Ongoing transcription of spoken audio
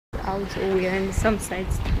out, so we are in some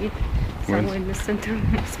side street, somewhere in the center of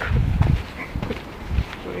Moscow,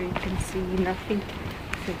 where you can see nothing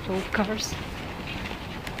except old cars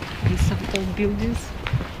and some old buildings.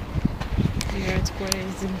 The Red Square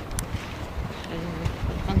is in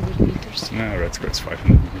 500 meters. Yeah, Red Square is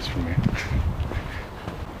 500 meters from here.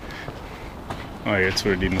 Oh yeah, it's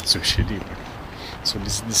already not so shitty. But... So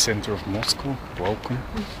this is the center of Moscow. Welcome.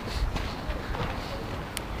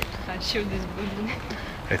 I show this building.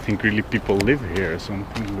 I think really people live here or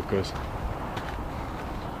something because...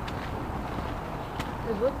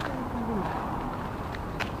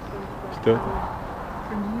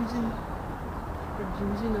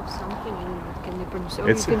 Producing of something, and what can they produce? Oh,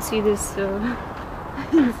 you can see this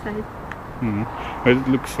inside. But it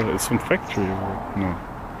looks it's some factory or no?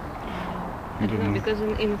 I don't know, because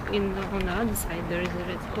on the other side there is a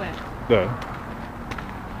Red Square. Yeah.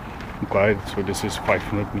 Okay, so this is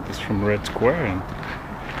 500 meters from Red Square, and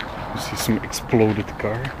you see some exploded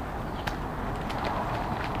car.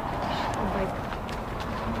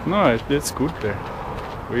 No, it's good there.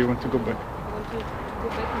 Where you want to go back? I want to go back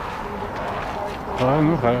No,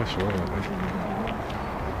 sure.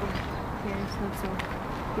 Here it's not so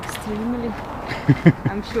extremely.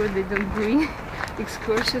 I'm sure they don't bring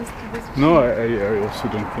excursions to this place. No, I also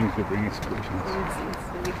don't think they bring excursions. It's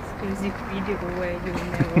an exclusive video where you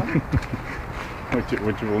never...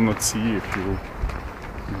 what you will not see if you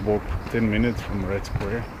walk 10 minutes from Red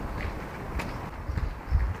Square.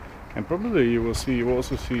 And probably you will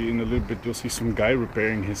also see in a little bit, you'll see some guy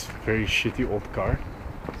repairing his very shitty old car.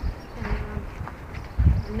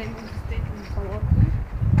 The name of the state is Bolotniya.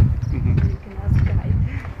 You can ask guide.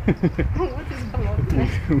 What is Bolotniya?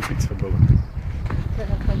 What's a Bolotniya?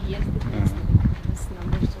 This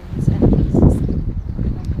number, so this entrance is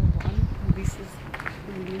number 1. This is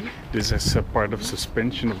the lead. This is a part of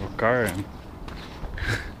suspension of a car. And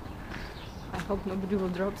I hope nobody will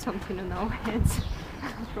drop something on our heads.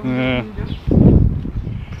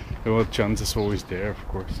 Well, chance is always there, of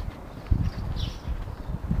course.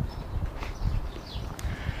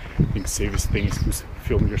 I think safest thing is to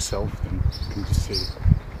film yourself, then you can just say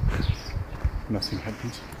nothing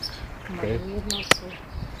happens. Okay. We're not so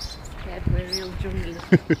scared, we're real journalists.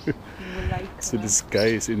 So this guy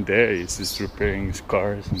is in there, he's just repairing his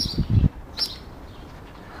cars. And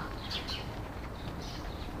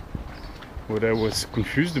what I was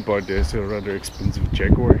confused about, there's a rather expensive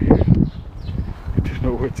Jaguar here. I don't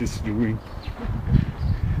know what it's doing.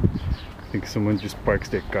 I think someone just parks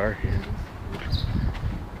their car here.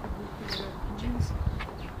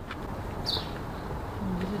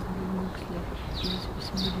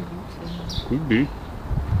 Could be.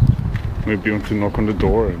 Maybe you want to knock on the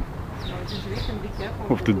door and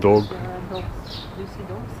of the dog. Do you see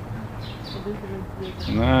dogs?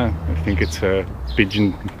 Nah, I think it's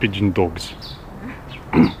pigeon dogs.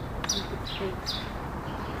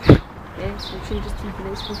 Yes, it's interesting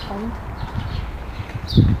place we found.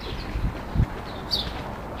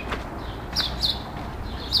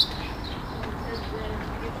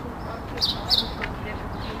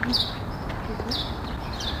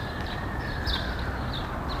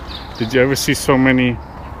 Did you ever see so many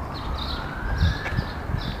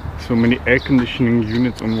air conditioning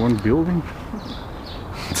units on one building?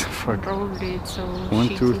 Fuck. Probably it's so 1,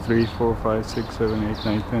 2, 3, 4, 5, 6, 7, 8,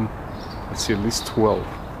 9, 10. I see at least 12.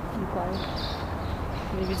 Okay.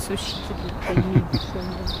 Maybe it's so shitty that they need some.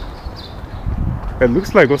 It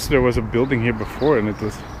looks like also there was a building here before, and it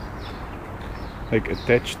was like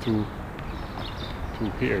attached to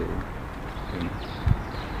here. You know,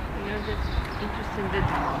 that's interesting that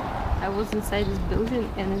I was inside this building,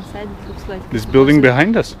 and inside it looks like this building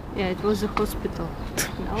behind us. Yeah, it was a hospital.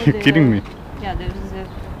 You're kidding me. Yeah, there is a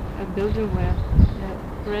building where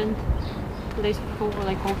they rent place for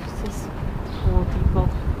like offices for people,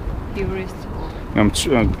 tourists. I'm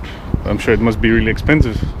sure it must be really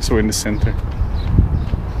expensive. So in the center. I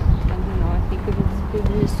don't know. I think this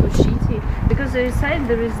building is so shitty because inside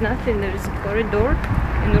there is nothing. There is a corridor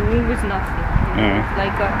and a room with nothing.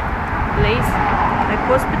 Like a place, like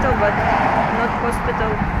hospital, but not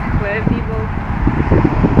hospital where people.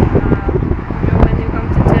 When you come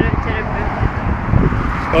to therapy.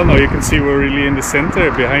 Oh no, you can see we're really in the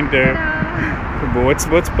center behind there. But what's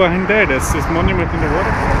behind there? There's this monument in the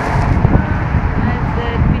waterfall.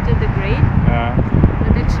 Peter the Great.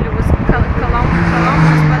 That actually was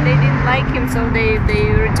Columbus, but they didn't like him, so they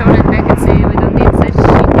returned it back and say we don't need such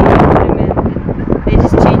shitty monument. They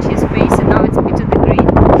just changed his face, and now it's Peter the Great.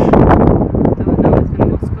 So now it's in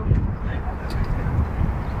Moscow.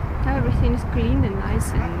 Now everything is clean and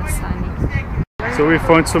nice and sunny. So we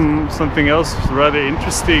found something else rather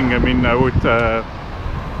interesting. I mean, I would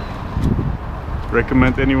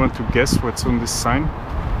recommend anyone to guess what's on this sign.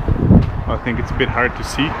 I think it's a bit hard to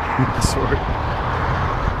see. Sorry.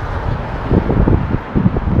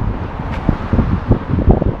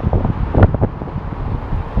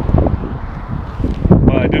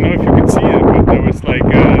 Well, I don't know if you can see it, but there was like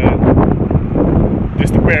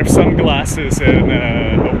just a pair of sunglasses and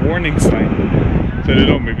a warning sign. So I don't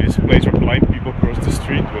know, maybe it's a place where blind people cross the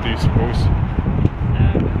street. What do you suppose?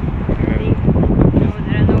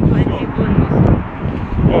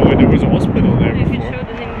 Oh, there was a hospital there You before. can show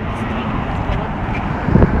the name of the street.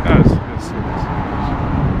 Yes, yes,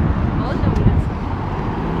 All of them.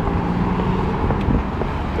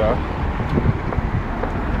 yeah.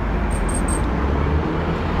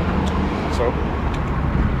 So?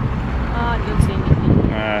 I don't see anything.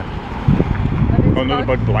 But it's Oh, not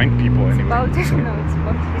about blind people it's anyway. about no, it's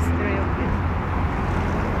about history of this.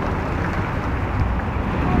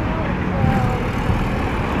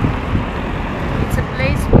 It's a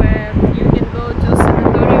place where you can go to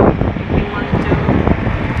sanatorium if you want to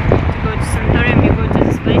go to sanatorium. You go to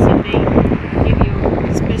this place and they give you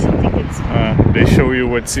special tickets. They show you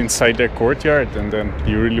what's inside their courtyard, and then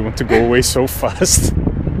you really want to go away so fast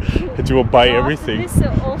that you will buy everything. This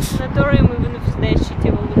old sanatorium, even if they're shitty,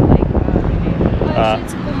 will look like actually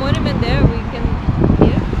it's a cool monument there. We can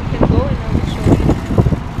go and I will show you.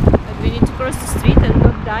 But we need to cross the street and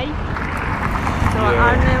not die. So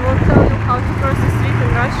Arne will tell you how to cross the street in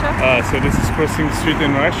Russia. So this is crossing the street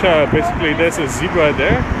in Russia. Basically, there's a zebra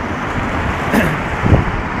there.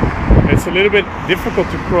 It's a little bit difficult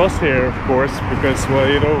to cross here, of course, because, well,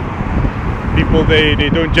 you know, people they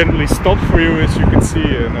don't generally stop for you, as you can see,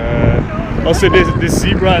 and also this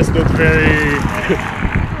zebra is not very.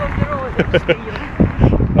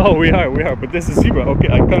 Oh, we are, but there's a zebra. Okay,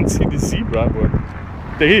 I can't see the zebra,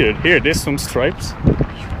 but here, there's some stripes.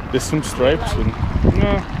 There's some stripes, and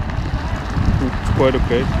no, it's quite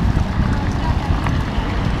okay.